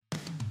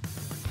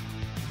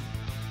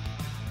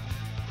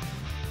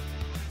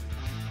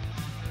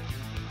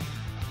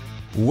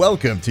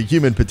Welcome to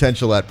Human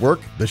Potential at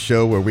Work, the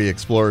show where we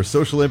explore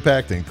social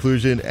impact,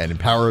 inclusion, and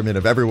empowerment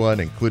of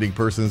everyone, including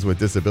persons with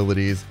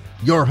disabilities.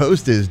 Your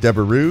host is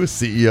TbwUpd,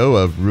 CEO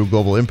of YURU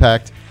Global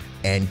Impact,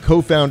 and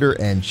co-founder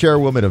and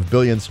chairwoman of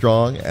Billion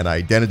Strong, an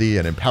identity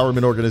and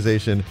empowerment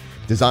organization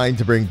designed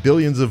to bring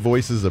billions of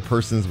voices of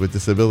persons with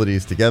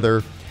disabilities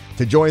together.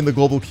 To join the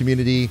global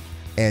community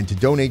and to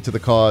donate to the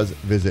cause,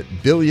 visit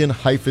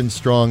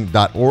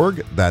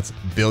billion-strong.org. That's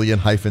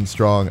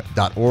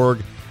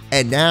billion-strong.org.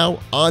 And now,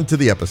 on to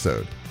the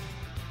episode.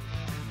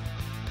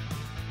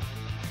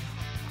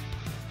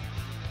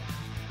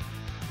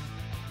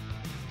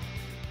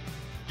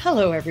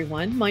 Hello,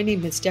 everyone. My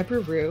name is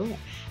TbwUpd,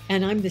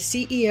 and I'm the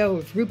CEO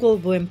of YURU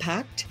Global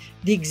Impact,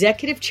 the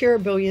Executive Chair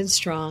of Billion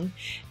Strong,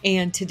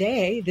 and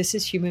today, this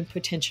is Human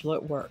Potential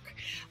at Work.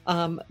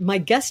 My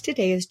guest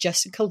today is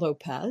Jessica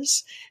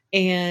Lopez,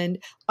 and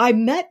I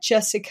met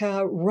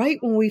Jessica right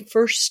when we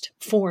first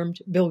formed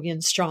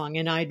Billion Strong,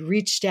 and I'd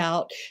reached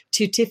out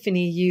to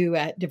Tiffany Yu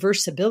at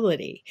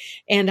Diversibility,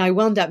 and I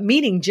wound up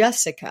meeting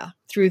Jessica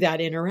through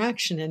that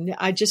interaction, and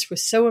I just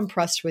was so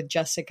impressed with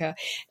Jessica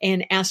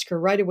and asked her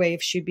right away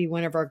if she'd be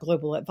one of our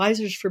global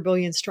advisors for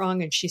Billion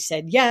Strong, and she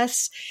said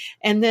yes,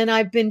 and then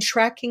I've been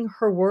tracking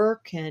her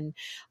work, and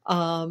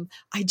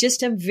I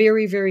just am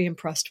very, very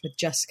impressed with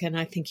Jessica, and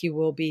I think you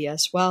will be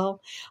as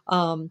well.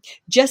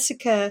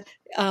 Jessica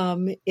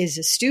is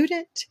a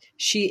student.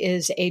 She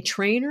is a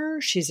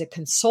trainer. She's a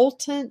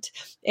consultant,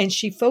 and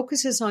she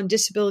focuses on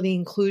disability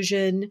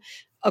inclusion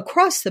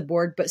across the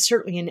board, but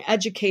certainly in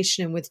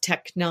education and with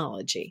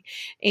technology.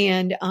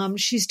 And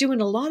she's doing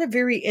a lot of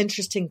very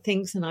interesting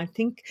things. And I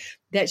think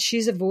that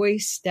she's a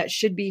voice that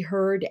should be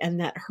heard and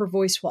that her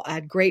voice will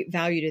add great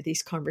value to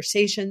these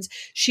conversations.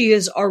 She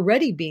is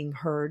already being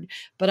heard,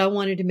 but I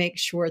wanted to make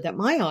sure that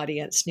my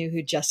audience knew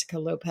who Jessica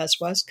Lopez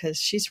was because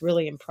she's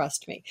really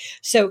impressed me.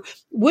 So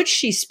what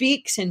she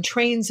speaks and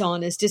trains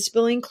on is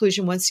disability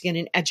inclusion, once again,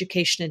 in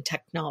education and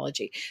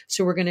technology.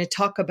 So we're going to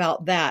talk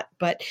about that,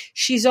 but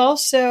she's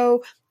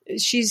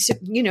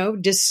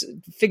just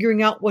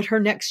figuring out what her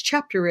next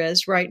chapter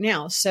is right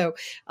now. So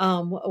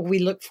we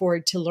look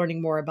forward to learning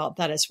more about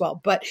that as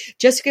well. But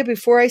Jessica,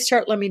 before I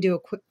start, let me do a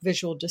quick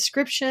visual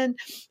description.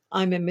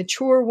 I'm a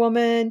mature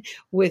woman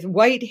with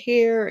white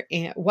hair,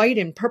 and white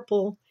and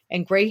purple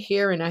and gray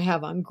hair, and I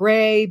have on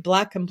gray,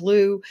 black, and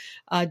blue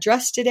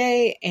dress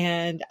today,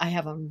 and I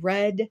have on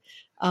red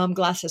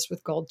glasses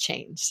with gold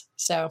chains.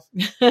 So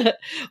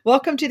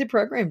welcome to the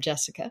program,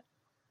 Jessica.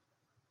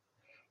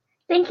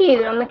 Thank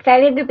you. I'm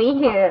excited to be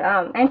here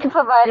and to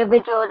provide a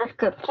visual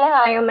description.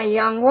 I am a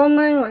young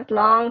woman with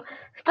long,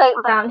 straight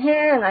brown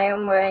hair, and I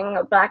am wearing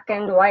a black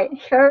and white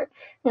shirt,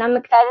 and I'm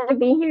excited to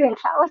be here and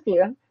chat with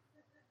you.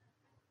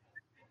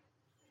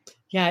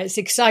 Yeah, it's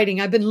exciting.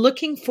 I've been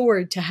looking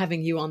forward to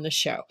having you on the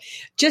show.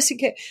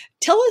 Jessica,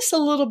 tell us a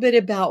little bit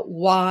about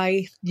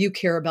why you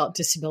care about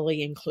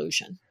disability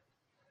inclusion.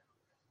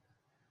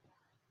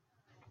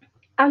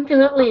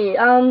 Absolutely.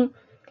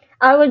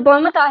 I was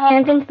born without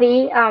hands and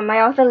feet. I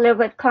also live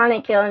with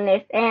chronic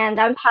illness, and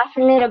I'm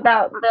passionate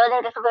about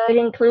building disability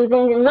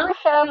inclusion and really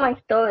sharing my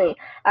story.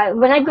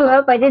 When I grew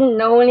up, I didn't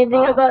know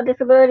anything about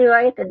disability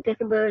rights or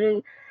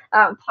disability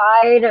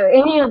pride or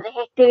any of the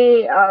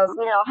history of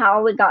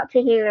how we got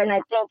to here. And I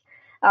think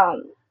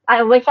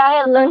I wish I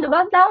had learned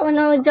about that when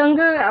I was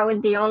younger. I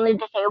was the only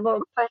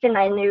disabled person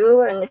I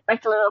knew, and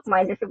especially with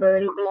my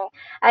disability being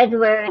as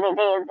rare as it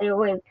is,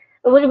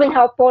 it would have been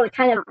helpful to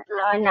kind of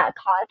learn that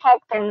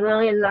context and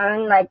really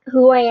learn like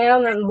who I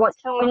am and what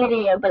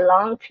community I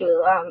belong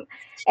to.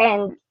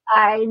 And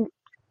I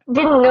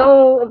didn't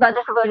know about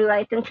disability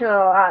rights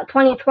until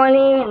 2020,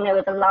 and there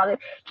was a lot of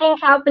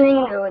change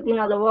happening. There was,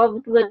 the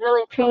world was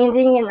really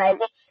changing, and I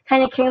just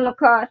kind of came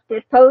across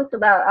this post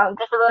about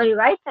disability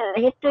rights and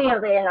the history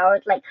of it, and I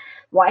was like,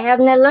 why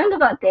haven't I learned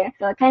about this?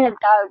 So I kind of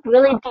dug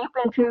really deep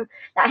into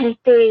that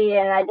history,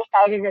 and I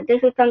decided that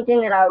this is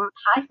something that I'm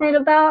passionate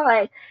about.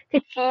 I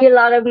could see a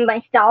lot of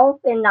myself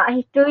in that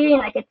history,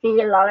 and I could see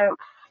a lot of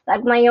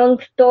like my own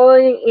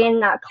story in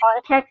that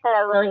context, and I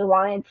really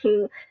wanted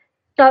to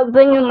start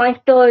bringing my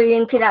story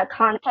into that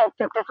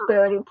context of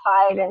disability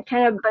pride and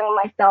kind of bring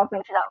myself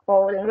into that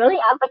fold and really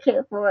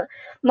advocate for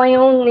my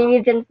own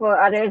needs and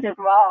for others as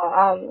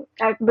well.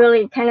 I've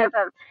really kind of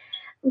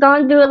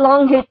gone through a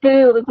long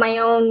history with my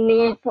own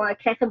need for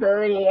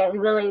accessibility, and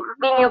really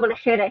being able to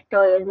share that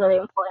story is really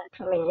important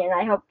to me, and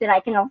I hope that I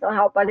can also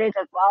help others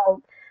as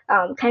well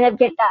kind of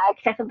get that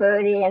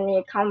accessibility and the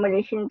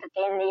accommodations that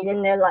they need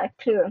in their life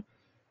too.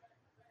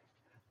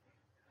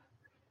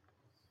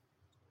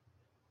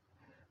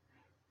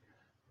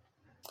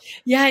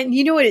 Yeah, and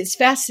you know what? It's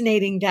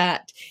fascinating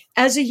that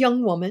as a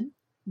young woman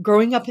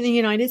growing up in the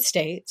United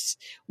States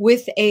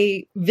with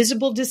a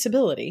visible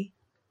disability,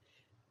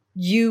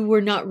 you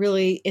were not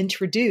really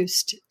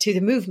introduced to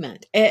the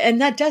movement. And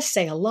that does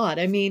say a lot.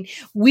 I mean,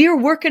 we're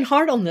working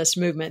hard on this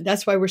movement.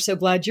 That's why we're so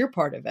glad you're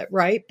part of it,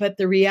 right? But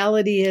the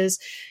reality is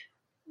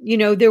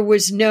there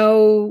was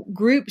no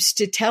groups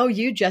to tell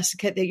you,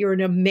 Jessica, that you're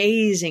an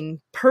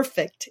amazing,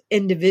 perfect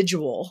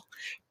individual.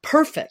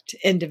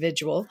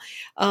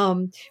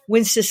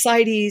 When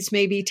society's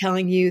maybe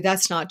telling you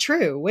that's not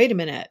true. Wait a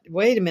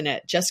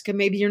minute, Jessica,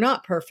 maybe you're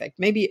not perfect.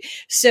 Maybe.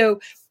 So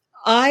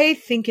I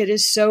think it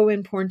is so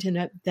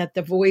important that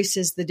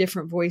the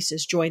different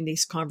voices join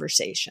these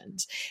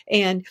conversations.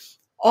 And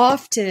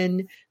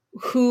often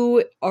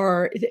who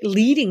are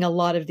leading a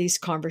lot of these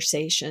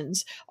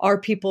conversations are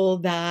people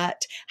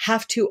that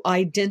have to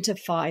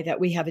identify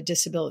that we have a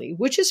disability,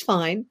 which is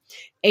fine.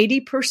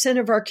 80%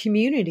 of our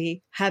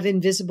community have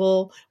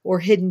invisible or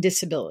hidden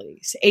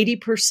disabilities,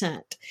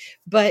 80%.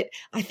 But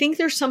I think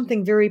there's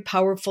something very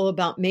powerful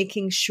about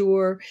making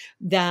sure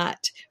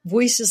that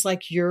voices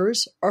like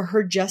yours are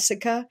heard,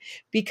 Jessica,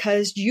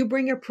 because you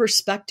bring a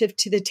perspective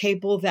to the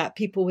table that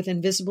people with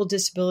invisible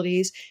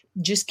disabilities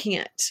just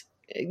can't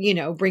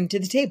bring to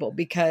the table,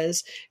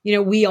 because,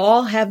 we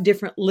all have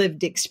different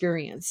lived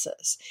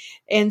experiences.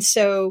 And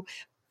so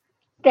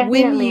when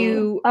Definitely.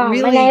 you And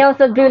really, I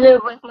also do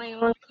live with my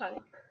own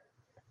chronic.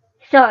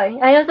 Sorry,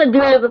 I also do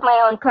live with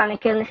my own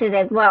chronic illnesses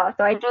as well.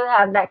 So I do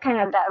have that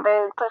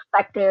very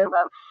perspective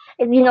of,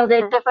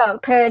 the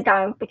different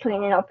paradigms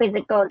between,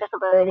 physical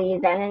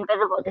disabilities and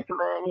invisible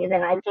disabilities.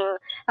 And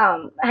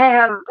I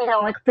have,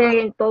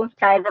 experienced both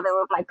sides of it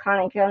with my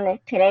chronic illness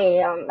today.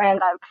 And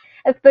I've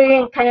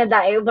experienced kind of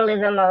that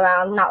ableism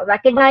around not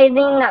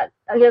recognizing that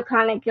your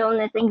chronic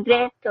illness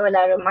exists, or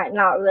that it might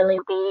not really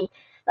be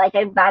like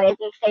as bad as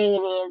you say it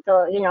is,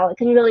 or it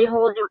can really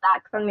hold you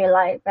back from your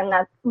life. And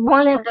that's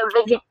one of the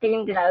biggest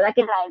things that I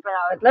recognized when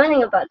I was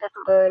learning about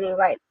disability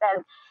rights,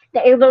 and the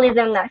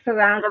ableism that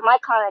surrounded my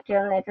chronic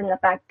illness, and the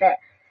fact that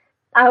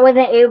I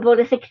wasn't able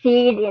to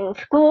succeed in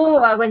school.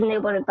 I wasn't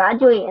able to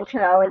graduate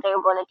until I was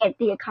able to get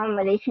the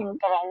accommodations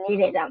that I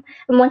needed.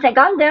 And once I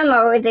got them,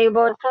 I was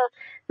able to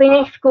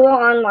finish school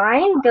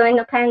online during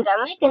the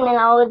pandemic, and then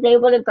I was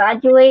able to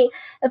graduate.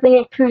 I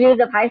finished 2 years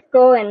of high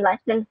school in less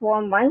than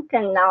 4 months,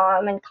 and now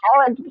I'm in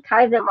college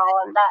because of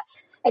all of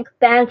that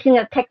expansion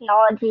of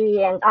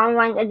technology and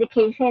online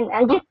education,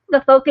 and just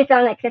the focus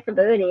on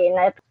accessibility.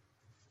 And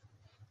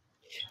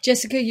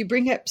Jessica, you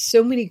bring up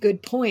so many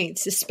good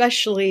points,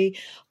 especially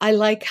I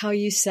like how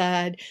you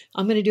said,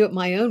 I'm going to do it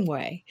my own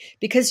way,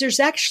 because there's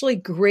actually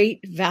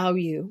great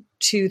value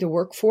to the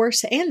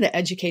workforce and the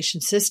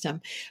education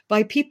system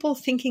by people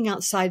thinking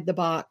outside the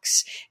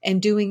box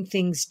and doing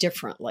things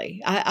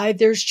differently.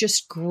 There's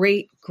just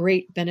great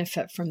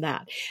benefit from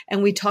that.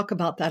 And we talk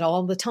about that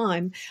all the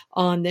time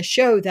on the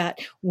show, that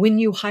when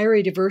you hire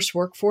a diverse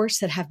workforce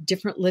that have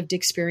different lived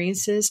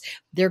experiences,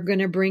 they're going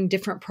to bring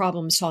different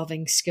problem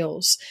solving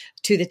skills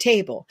to the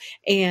table.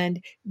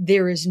 And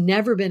there has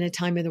never been a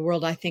time in the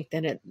world, I think,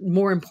 that it's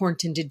more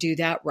important to do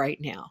that right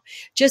now.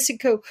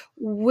 Jessica,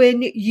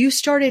 when you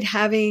started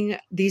having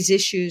these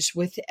issues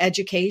with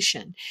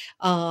education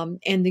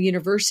and the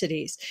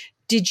universities,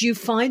 did you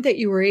find that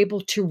you were able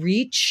to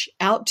reach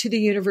out to the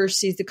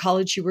universities, the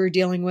college you were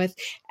dealing with,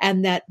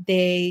 and that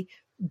they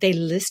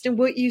listened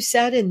to what you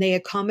said and they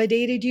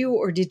accommodated you?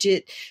 Or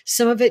did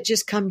some of it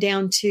just come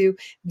down to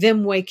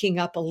them waking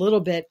up a little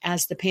bit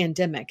as the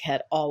pandemic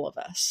had all of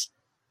us?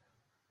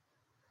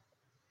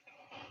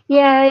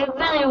 Yeah, it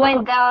really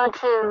went down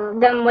to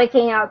them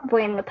waking up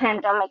when the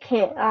pandemic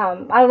hit.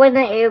 I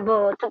wasn't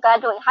able to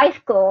graduate high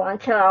school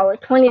until I was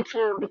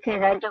 22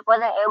 because I just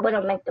wasn't able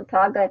to make the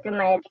progress in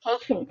my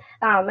education.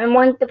 And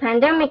once the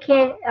pandemic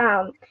hit,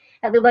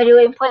 everybody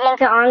was put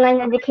into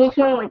online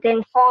education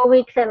within 4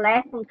 weeks or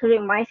less,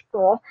 including my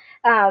school.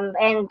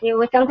 And it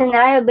was something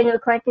that I had been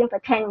requesting for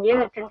 10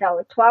 years since I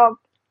was 12.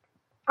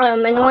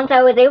 And once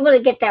I was able to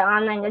get that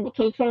online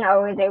education, I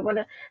was able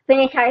to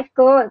finish high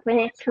school. I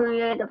finished 2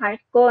 years of high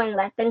school in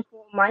less than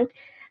 4 months,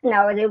 and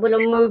I was able to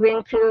move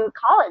into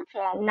college.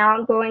 And now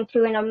I'm going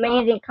to an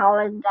amazing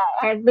college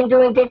that has been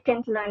doing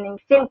distance learning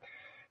since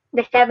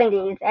the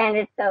 70s, and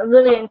it's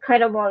really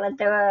incredible that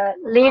there are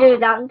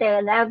leaders out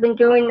there that have been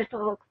doing this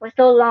work for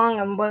so long,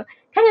 and we're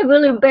kind of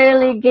really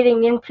barely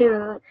getting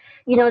into,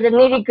 the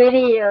nitty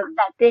gritty of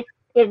that this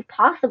is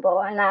possible.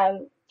 And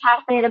I'm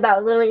passionate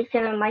about really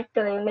sharing my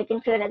story and making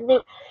sure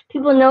that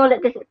people know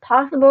that this is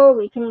possible.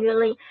 We can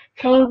really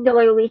change the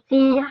way we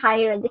see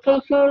higher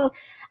education,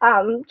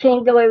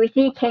 change the way we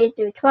see K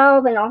through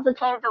 12, and also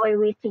change the way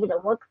we see the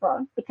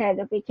workforce. Because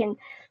if we can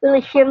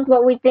really shift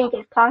what we think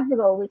is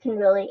possible, we can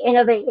really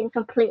innovate in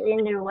completely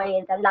new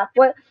ways. And that's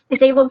what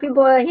disabled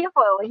people are here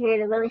for. We're here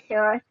to really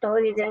share our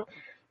stories and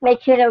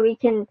make sure that we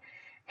can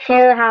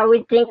share how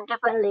we think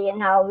differently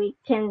and how we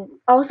can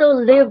also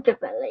live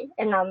differently.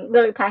 And I'm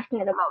really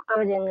passionate about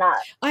building that.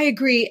 I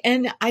agree.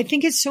 And I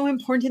think it's so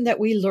important that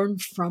we learn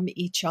from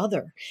each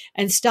other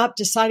and stop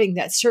deciding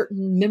that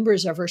certain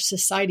members of our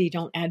society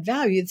don't add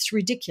value. It's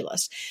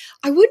ridiculous.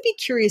 I would be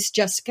curious,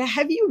 Jessica,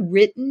 have you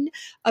written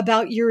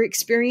about your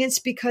experience?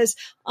 Because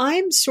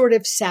I'm sort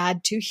of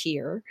sad to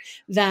hear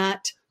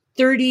that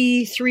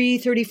 33,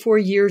 34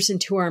 years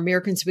into our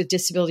Americans with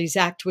Disabilities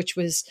Act, which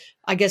was,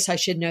 I guess I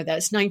should know that,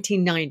 it's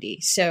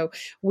 1990. So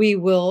we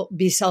will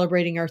be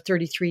celebrating our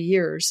 33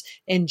 years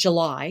in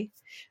July.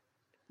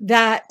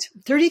 That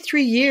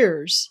 33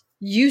 years,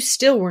 you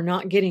still were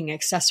not getting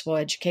accessible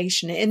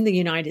education in the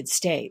United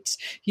States.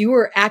 You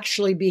were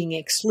actually being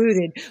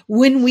excluded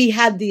when we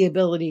had the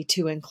ability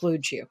to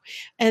include you.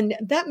 And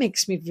that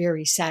makes me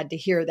very sad to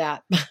hear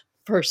that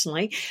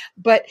personally.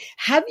 But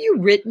have you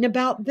written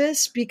about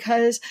this?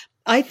 Because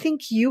I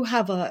think you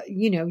have a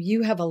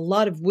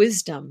lot of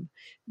wisdom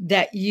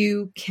that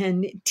you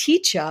can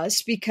teach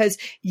us, because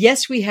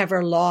yes, we have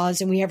our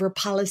laws and we have our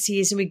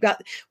policies and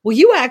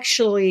you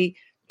actually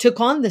took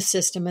on the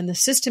system and the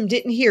system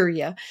didn't hear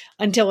you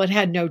until it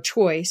had no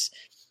choice.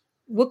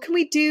 What can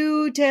we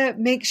do to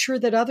make sure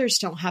that others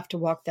don't have to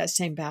walk that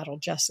same battle,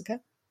 Jessica?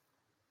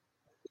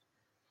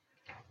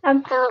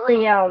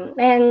 Absolutely,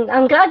 and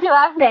I'm glad you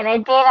asked that. I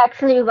did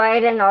actually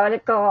write an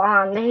article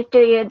on the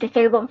history of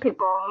disabled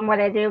people, and what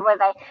I did was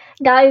I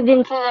dived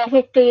into the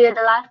history of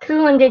the last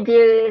 200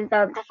 years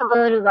of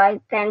disability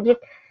rights and just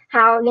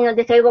how,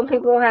 disabled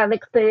people have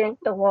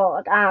experienced the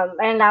world.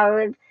 And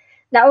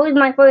that was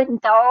my first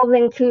delve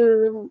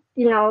into,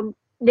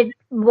 the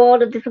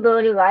world of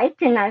disability rights,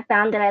 and I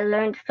found that I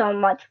learned so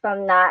much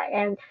from that,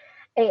 and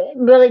it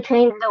really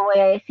changed the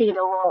way I see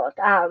the world.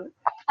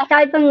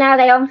 Aside from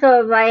that, I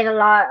also write a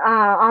lot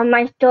on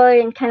my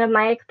story and kind of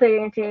my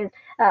experiences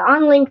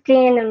on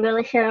LinkedIn, and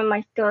really sharing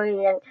my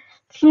story and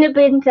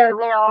snippets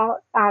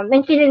of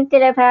incidents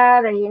that I've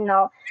had,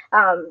 or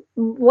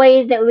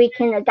ways that we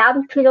can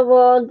adapt to the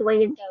world,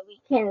 ways that we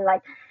can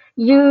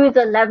use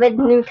or leverage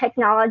new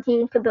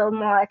technology to build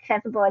more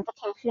accessible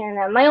education.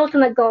 And my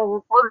ultimate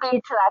goal would be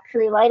to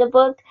actually write a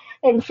book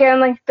and share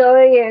my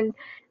story. And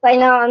right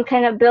now I'm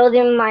kind of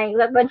building my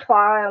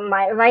repertoire and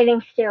my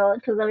writing skills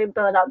to really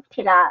build up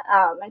to that,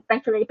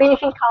 especially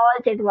finishing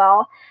college as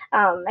well.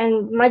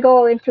 And my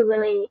goal is to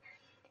really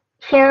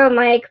share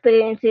my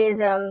experiences,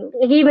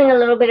 even a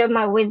little bit of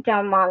my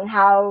wisdom on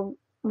how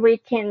we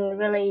can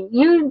really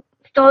use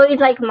stories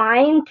like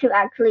mine to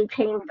actually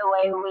change the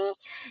way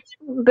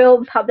we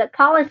build public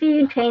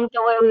policy, change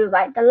the way we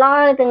write the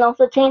laws, and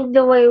also change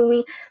the way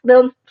we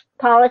build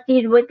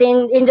policies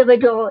within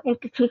individual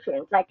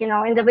institutions, like,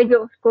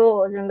 individual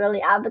schools, and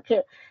really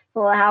advocate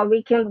for how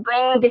we can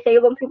bring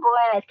disabled people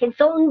in as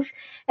consultants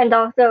and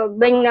also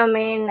bring them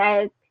in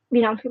as,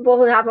 people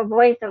who have a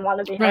voice and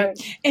want to be heard.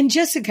 Right. And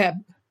Jessica,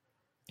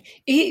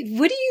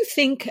 what do you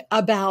think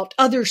about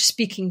others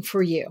speaking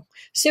for you?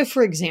 So,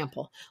 for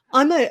example,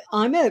 I'm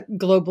a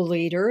global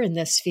leader in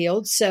this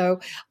field, so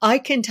I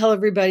can tell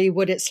everybody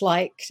what it's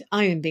like.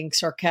 I am being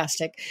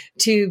sarcastic,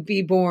 to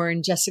be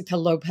born Jessica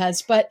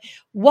Lopez. But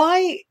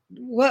why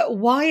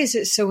is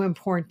it so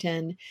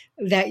important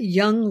that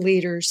young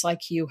leaders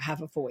like you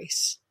have a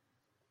voice?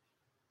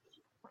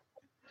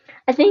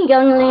 I think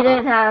young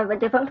leaders have a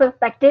different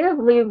perspective.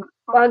 We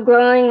are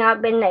growing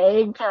up in the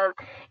age of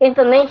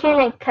information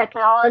and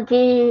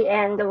technology,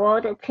 and the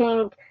world has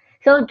changed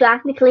so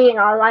drastically in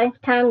our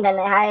lifetime than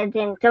it has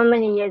in so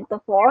many years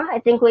before. I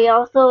think we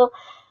also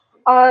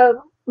are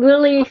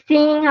really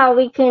seeing how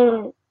we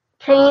can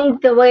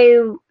change the way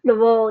the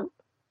world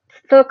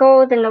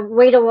circles and the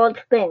way the world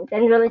spins,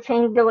 and really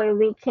change the way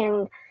we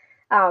can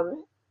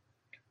um,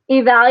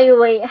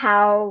 evaluate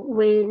how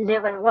we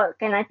live and work.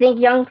 And I think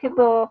young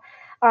people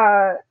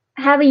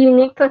have a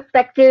unique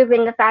perspective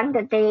in the fact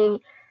that they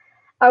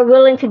are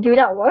willing to do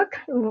that work.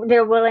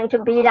 They're willing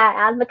to be that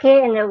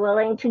advocate, and they're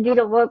willing to do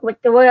the work with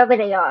wherever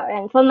they are.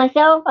 And for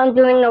myself, I'm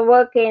doing the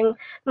work in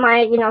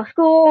my,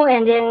 school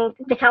and in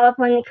the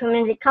California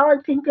Community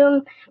College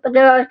system. But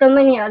there are so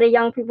many other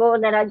young people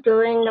that are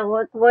doing the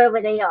work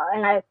wherever they are.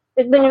 And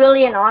it's been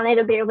really an honor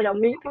to be able to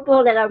meet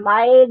people that are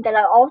my age, that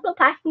are also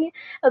passionate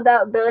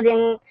about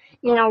building,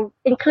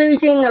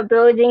 inclusion, or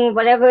building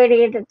whatever it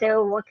is that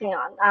they're working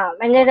on.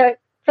 And there are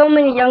so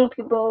many young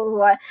people who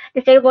are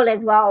disabled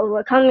as well, who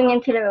are coming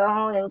into their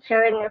own and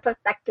sharing their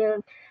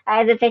perspectives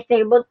as a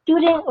disabled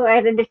student or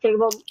as a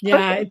disabled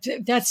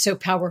person. That's so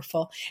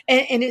powerful.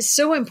 And it's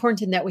so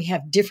important that we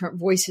have different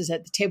voices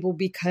at the table,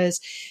 because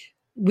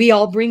we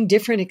all bring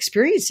different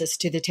experiences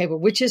to the table,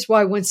 which is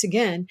why, once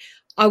again,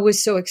 I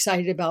was so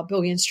excited about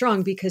Billion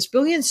Strong, because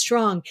Billion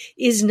Strong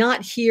is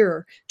not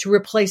here to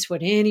replace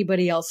what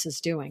anybody else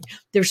is doing.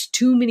 There's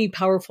too many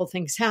powerful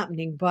things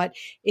happening, but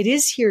it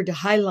is here to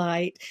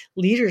highlight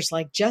leaders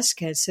like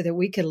Jessica so that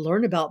we can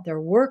learn about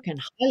their work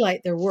and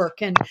highlight their work.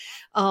 And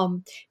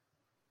I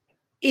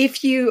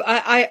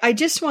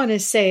just want to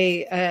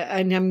say,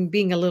 and I'm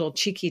being a little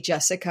cheeky,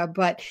 Jessica,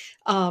 but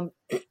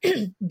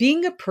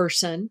being a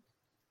person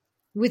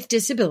with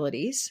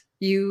disabilities,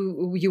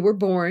 you were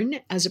born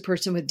as a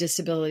person with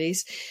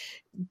disabilities.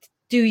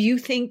 Do you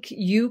think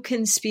you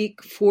can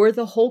speak for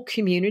the whole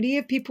community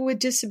of people with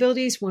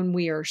disabilities when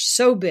we are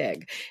so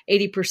big?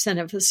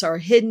 80% of us are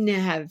hidden,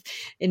 have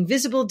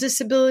invisible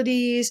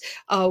disabilities.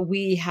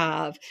 We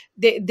have,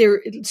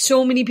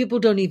 so many people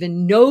don't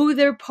even know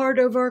they're part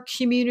of our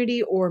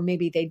community, or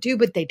maybe they do,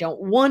 but they don't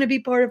want to be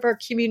part of our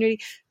community.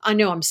 I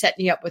know I'm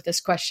setting you up with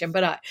this question,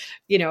 but I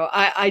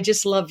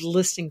just love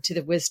listening to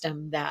the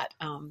wisdom that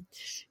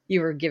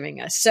you were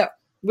giving us. So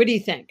what do you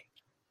think?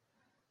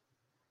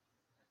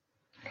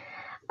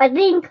 I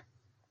think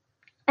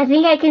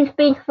I can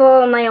speak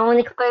for my own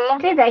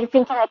experiences. I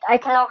think I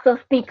can also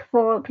speak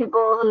for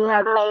people who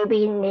have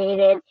maybe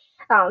needed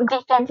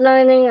distance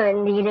learning or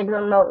needed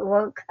remote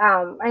work.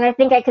 And I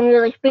think I can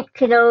really speak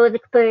to those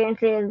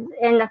experiences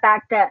in the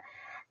fact that,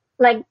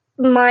 like,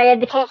 my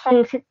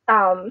education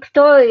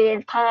story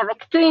is kind of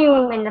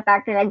extreme in the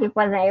fact that I just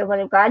wasn't able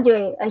to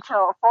graduate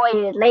until 4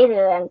 years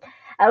later. And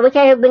I wish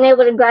I had been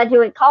able to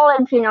graduate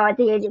college, at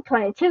the age of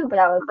 22, but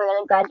I was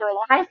barely graduating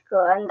high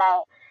school, and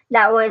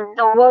that was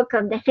the work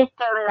of the system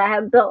that I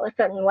had built a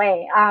certain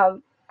way.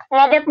 And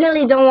I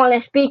definitely don't want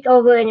to speak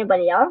over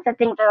anybody else. I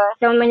think there are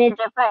so many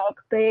different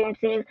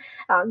experiences,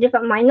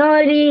 different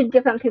minorities,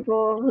 different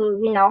people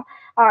who,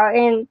 are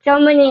in so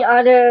many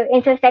other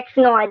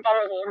intersectional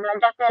identities. And I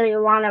definitely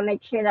want to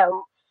make sure that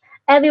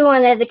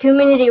everyone as a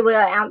community, we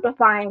are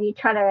amplifying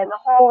each other as a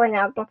whole and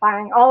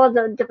amplifying all of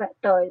those different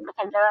stories,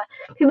 because there are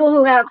people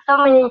who have so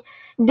many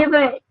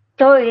different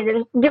stories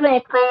and different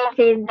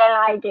experiences than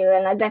I do.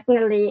 And I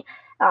definitely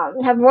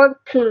have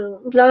worked to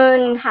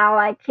learn how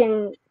I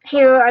can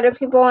hear other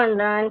people and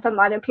learn from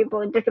other people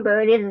with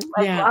disabilities as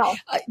well.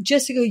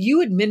 Jessica, you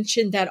had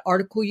mentioned that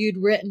article you'd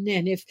written,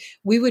 and if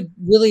we would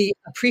really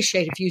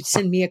appreciate if you'd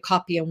send me a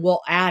copy and we'll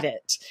add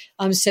it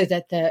so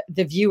that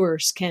the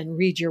viewers can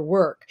read your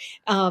work.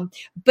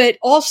 But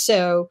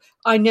also,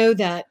 I know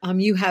that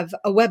you have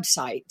a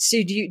website.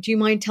 So do you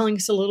mind telling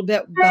us a little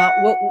bit about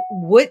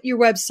what your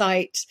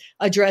website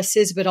address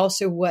is, but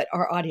also what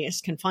our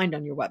audience can find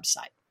on your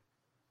website?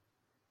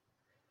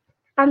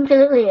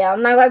 Absolutely.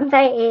 My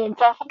website is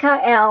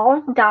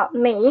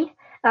jessical.me.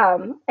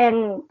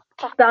 And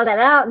to spell that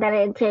out, that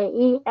is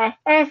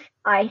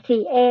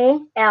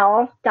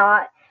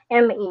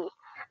JESSICAL.me.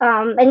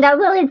 And that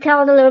really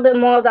tells a little bit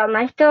more about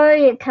my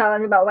story. It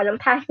tells about what I'm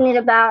passionate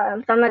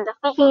about, some of the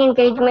speaking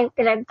engagements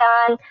that I've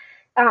done,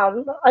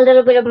 a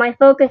little bit of my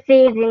focuses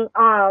in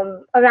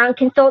around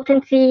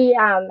consultancy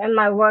and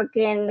my work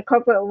in the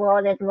corporate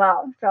world as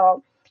well.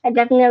 So I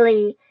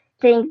definitely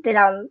think that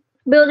I'm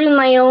building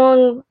my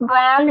own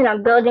brand, and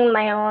I'm building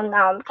my own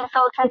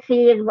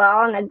consultancy as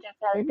well. And I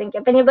definitely think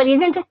if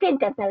anybody's interested,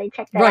 definitely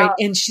check that out. Right,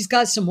 and she's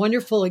got some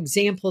wonderful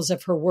examples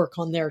of her work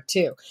on there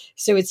too.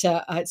 So it's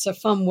a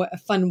fun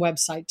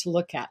website to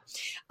look at.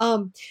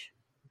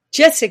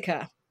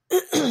 Jessica,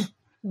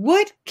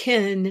 what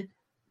can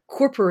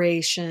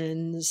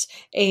corporations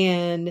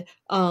and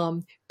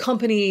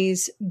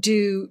companies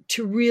do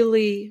to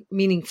really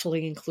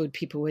meaningfully include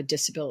people with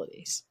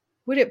disabilities?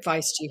 What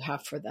advice do you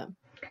have for them?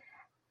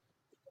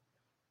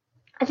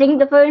 I think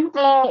the first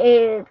thing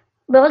is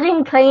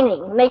building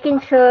training, making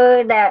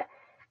sure that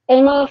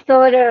any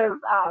sort of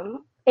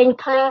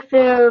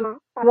inclusive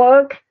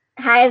work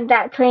has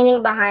that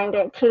training behind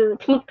it to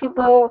teach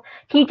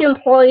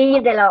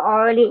employees that are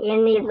already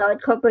in these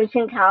large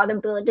corporations how to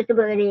build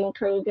disability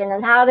inclusion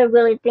and how to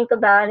really think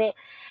about it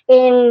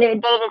in their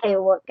day-to-day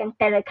work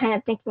instead of kind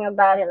of thinking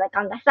about it like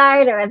on the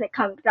side or as it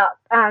comes up.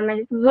 And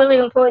it's really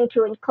important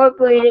to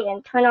incorporate it,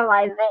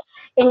 internalize it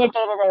in your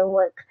day-to-day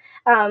work.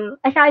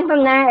 Aside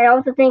from that, I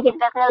also think it's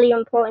definitely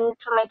important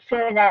to make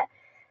sure that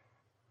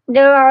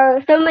there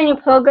are so many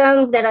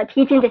programs that are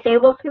teaching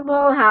disabled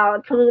people how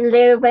to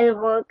live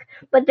and work,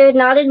 but there's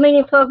not as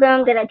many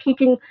programs that are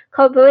teaching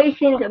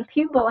corporations and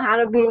people how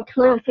to be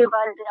inclusive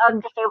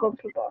of disabled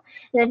people.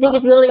 And I think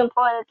it's really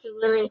important to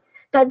really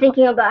start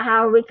thinking about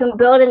how we can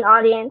build an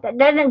audience that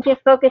doesn't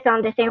just focus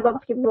on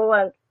disabled people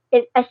and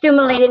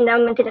assimilating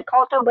them into the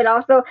culture, but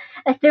also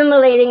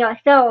assimilating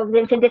ourselves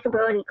into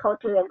disability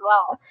culture as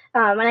well.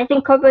 And I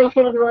think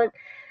corporations will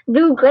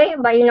do great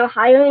by,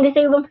 hiring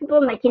disabled people,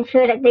 making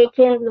sure that they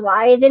can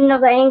rise in the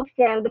ranks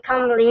and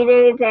become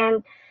leaders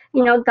and,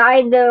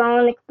 guide their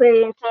own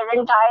experiences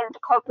and guide the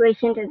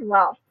corporations as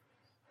well.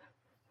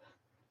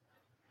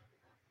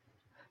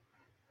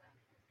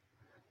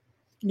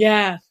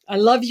 Yeah, I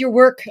love your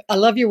work.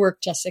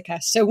 Jessica.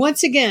 So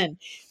once again,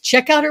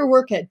 check out her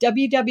work at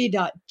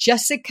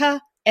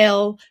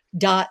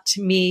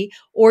www.jessical.me,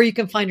 or you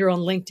can find her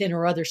on LinkedIn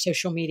or other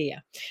social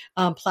media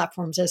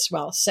platforms as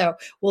well. So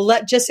we'll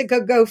let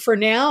Jessica go for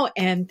now.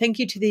 And thank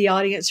you to the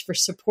audience for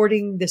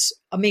supporting this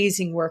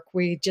amazing work.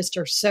 We just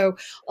are so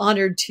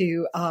honored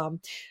to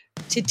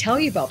tell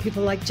you about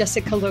people like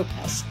Jessica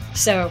Lopez.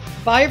 So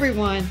bye,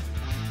 everyone.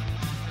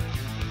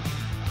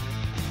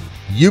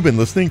 You've been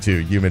listening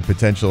to Human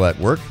Potential at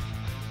Work.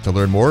 To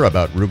learn more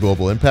about RU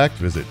Global Impact,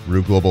 visit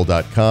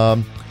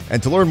ruglobal.com.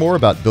 And to learn more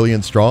about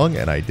Billion Strong,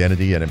 an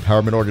identity and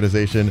empowerment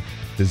organization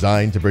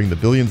designed to bring the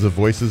billions of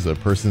voices of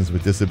persons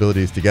with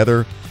disabilities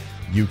together,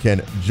 You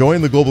can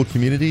join the global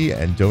community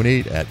and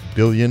donate at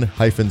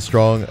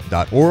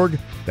billion-strong.org.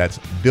 That's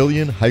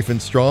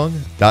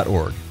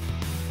billion-strong.org.